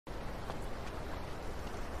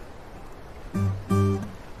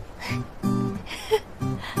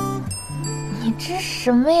这是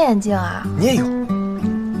什么眼镜啊？你也有？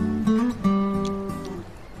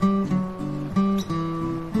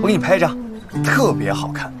我给你拍一张，特别好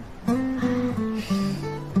看。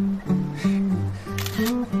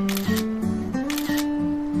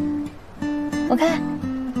我看，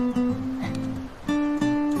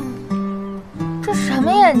这什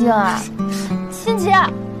么眼镜啊？辛奇，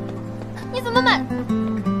你怎么买？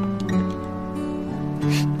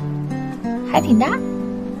还挺大。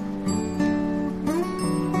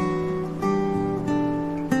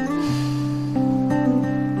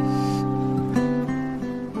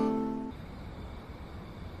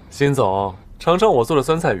辛总，尝尝我做的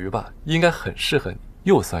酸菜鱼吧，应该很适合你，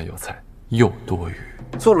又酸又菜又多余。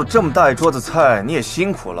做了这么大一桌子菜，你也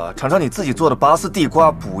辛苦了，尝尝你自己做的拔丝地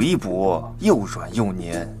瓜，补一补，又软又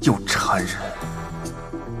黏又馋人。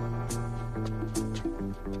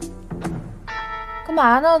干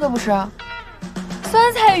嘛呢？都不吃。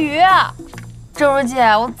酸菜鱼啊，正如姐，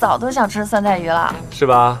我早都想吃酸菜鱼了，是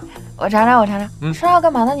吧？我尝尝，我尝尝。吃它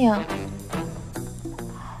干嘛呢你？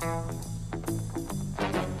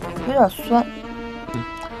有点酸。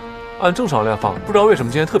按正常量放，不知道为什么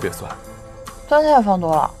今天特别酸。酸菜放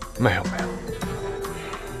多了。没有。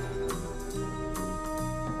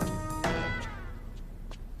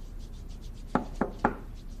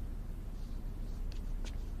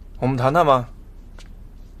我们谈谈吧。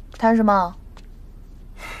谈什么？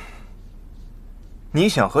你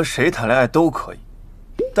想和谁谈恋爱都可以，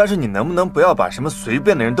但是你能不能不要把什么随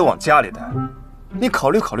便的人都往家里带？你考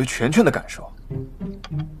虑考虑全全的感受。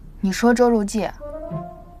你说周如记，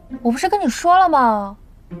我不是跟你说了吗？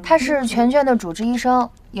他是全全的主治医生，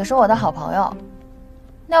也是我的好朋友。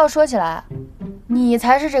那要说起来，你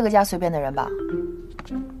才是这个家随便的人吧？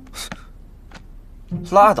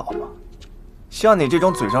拉倒吧，像你这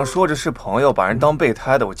种嘴上说着是朋友，把人当备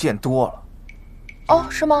胎的，我见多了。哦，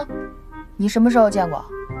是吗？你什么时候见过？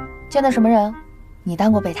见的什么人？你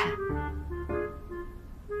当过备胎？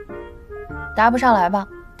答不上来吧？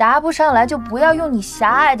答不上来就不要用你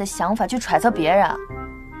狭隘的想法去揣测别人。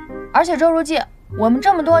而且周如记，我们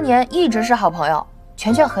这么多年一直是好朋友，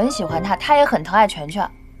全全很喜欢他，他也很疼爱全全。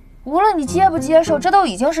无论你接不接受，这都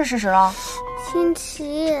已经是事实了。辛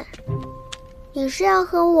奇，你是要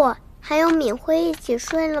和我还有敏慧一起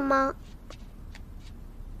睡了吗？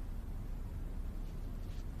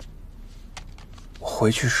我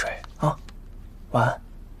回去睡啊，晚安。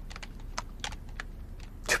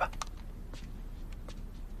去吧。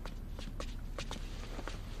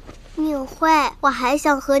敏慧，我还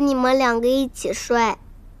想和你们两个一起睡。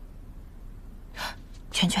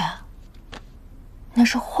全全，那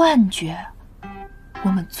是幻觉，我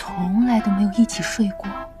们从来都没有一起睡过，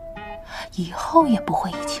以后也不会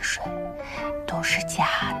一起睡，都是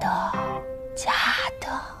假的，假的。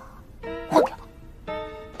忘掉，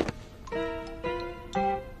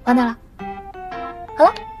忘掉了。好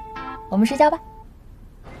了，我们睡觉吧。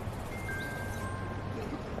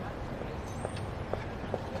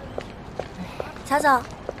乔总，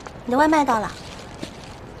你的外卖到了。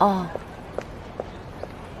哦，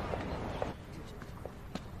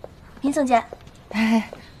林总监，哎，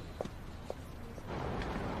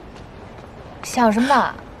想什么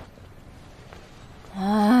呢？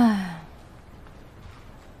哎，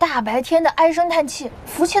大白天的唉声叹气，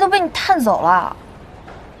福气都被你叹走了。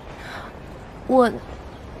我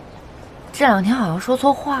这两天好像说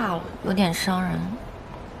错话了，有点伤人。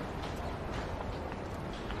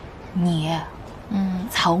你，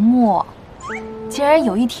曹沫，竟然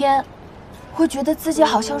有一天会觉得自己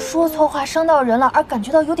好像说错话伤到人了，而感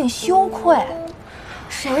觉到有点羞愧。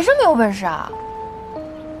谁这么有本事啊？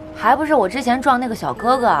还不是我之前撞那个小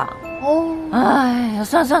哥哥。哦，哎呀，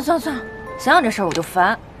算了，想想这事儿我就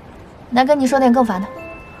烦。那跟你说点更烦的。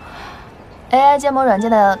AI 建模软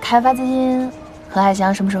件的开发资金，何海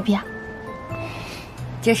翔什么时候批啊？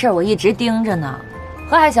这事儿我一直盯着呢。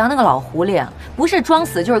何海翔那个老狐狸，不是装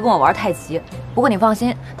死就是跟我玩太极。不过你放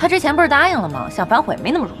心，他之前不是答应了吗？想反悔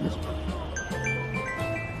没那么容易。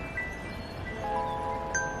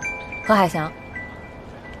何海翔，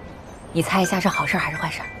你猜一下是好事还是坏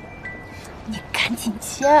事？你赶紧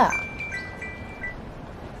接。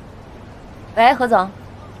喂，何总。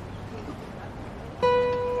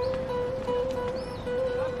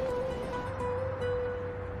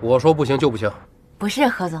我说不行就不行。不是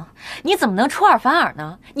何总，你怎么能出尔反尔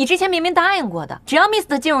呢？你之前明明答应过的，只要 Miss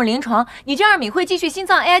的进入临床，你就让敏慧继续心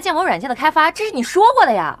脏 AI 建模软件的开发，这是你说过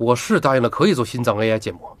的呀。我是答应了可以做心脏 AI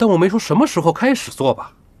建模，但我没说什么时候开始做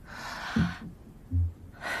吧。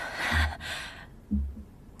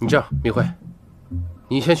你这样，敏慧，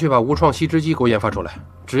你先去把无创吸脂机给我研发出来，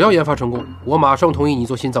只要研发成功，我马上同意你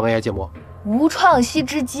做心脏 AI 建模。无创吸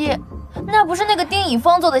脂机，那不是那个丁以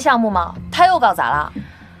峰做的项目吗？他又搞砸了。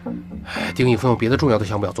丁一峰有别的重要的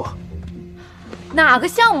项目要做。哪个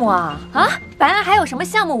项目啊？啊，白安还有什么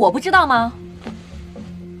项目我不知道吗？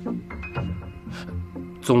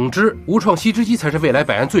总之，无创吸脂机才是未来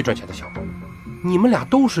百安最赚钱的项目。你们俩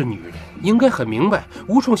都是女人，应该很明白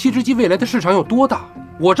无创吸脂机未来的市场有多大。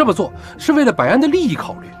我这么做是为了百安的利益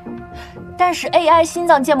考虑。但是 AI 心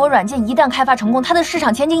脏建模软件一旦开发成功，它的市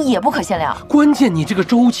场前景也不可限量。关键你这个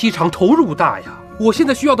周期长，投入大呀。我现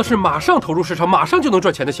在需要的是马上投入市场，马上就能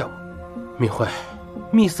赚钱的项目。敏慧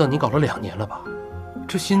，Miss 你搞了2年了吧？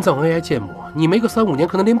这心脏 AI 建模，你没个3、5年，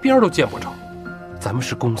可能连边都见不着。咱们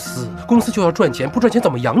是公司，公司就要赚钱，不赚钱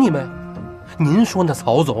怎么养你们？您说呢，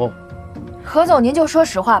曹总？何总，您就说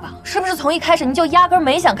实话吧，是不是从一开始您就压根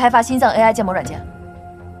没想开发心脏 AI 建模软件？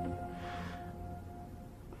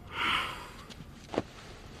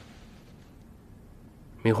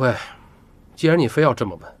敏慧，既然你非要这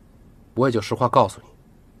么问，我也就实话告诉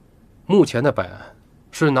你，目前的百安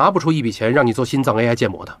是拿不出一笔钱让你做心脏 AI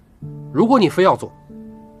建模的。如果你非要做，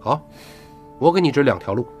好，我给你指2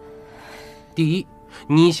条路。第一，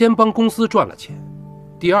你先帮公司赚了钱；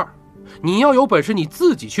第二，你要有本事你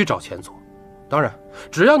自己去找钱做。当然，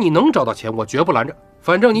只要你能找到钱，我绝不拦着。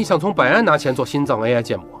反正你想从百安拿钱做心脏 AI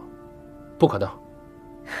建模，不可能。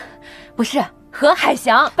不是，何海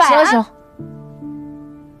翔，行行。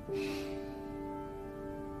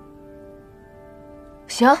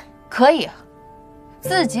行，可以，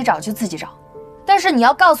自己找就自己找，但是你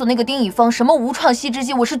要告诉那个丁以峰，什么无创吸脂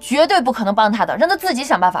机，我是绝对不可能帮他的，让他自己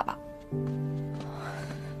想办法吧。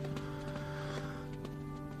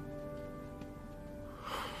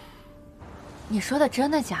你说的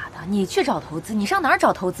真的假的？你去找投资，你上哪儿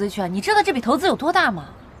找投资去啊？你知道这笔投资有多大吗？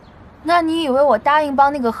那你以为我答应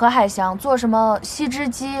帮那个何海翔做什么吸脂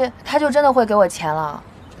机，他就真的会给我钱了？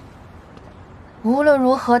无论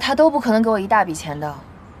如何，他都不可能给我一大笔钱的，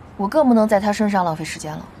我更不能在他身上浪费时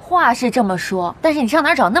间了。话是这么说，但是你上哪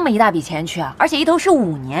儿找那么一大笔钱去啊？而且一投是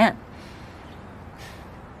5年。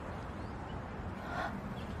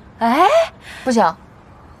哎，不行，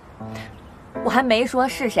我还没说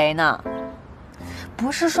是谁呢。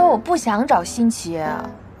不是说我不想找新奇，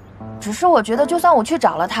只是我觉得就算我去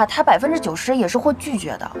找了他，90%也是会拒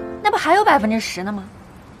绝的。那不还有10%呢吗？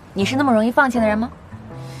你是那么容易放弃的人吗？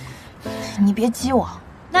你别激我。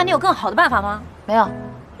那你有更好的办法吗？没有。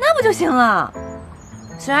那不就行了？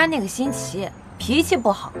虽然那个新奇脾气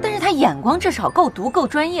不好，但是他眼光至少够毒够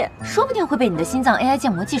专业，说不定会被你的心脏 AI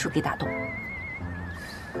建模技术给打动。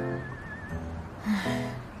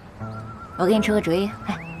我给你出个主意，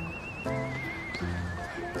哎，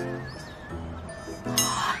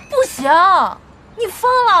不行，你疯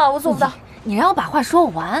了，我做不到。你让我把话说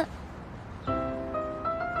完。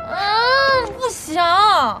不行，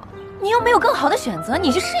你又没有更好的选择，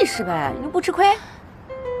你去试一试呗，你不吃亏。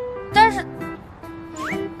但是，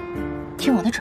听我的准。